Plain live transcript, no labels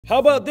How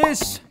about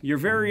this? Your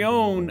very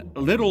own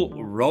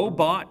little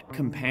robot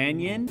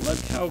companion. Look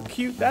how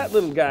cute that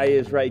little guy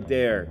is right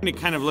there. It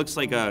kind of looks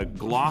like a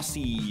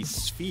glossy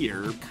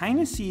sphere. Kind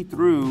of see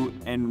through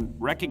and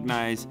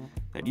recognize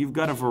that you've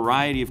got a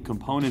variety of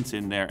components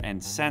in there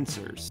and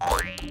sensors.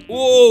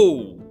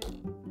 Whoa!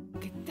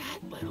 Look at that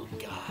little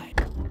guy.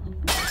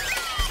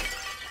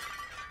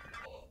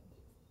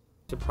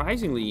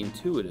 Surprisingly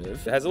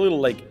intuitive. It has a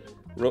little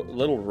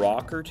little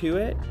rocker to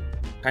it.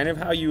 Kind of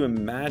how you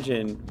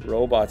imagine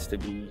robots to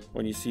be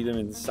when you see them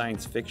in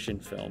science fiction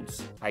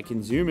films. I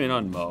can zoom in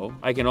on Mo.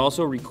 I can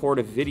also record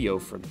a video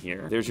from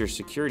here. There's your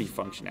security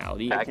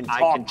functionality. I can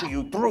talk to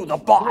you through the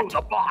bot.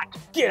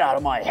 Get out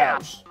of my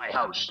house.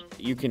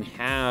 You can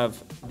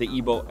have the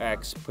Enabot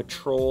X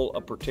patrol a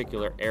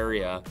particular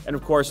area. And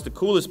of course, the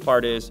coolest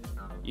part is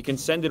you can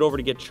send it over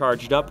to get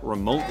charged up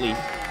remotely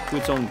to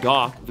its own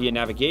dock via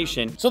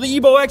navigation. So the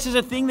Enabot X is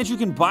a thing that you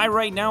can buy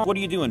right now. What are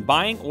you doing,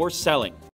 buying or selling?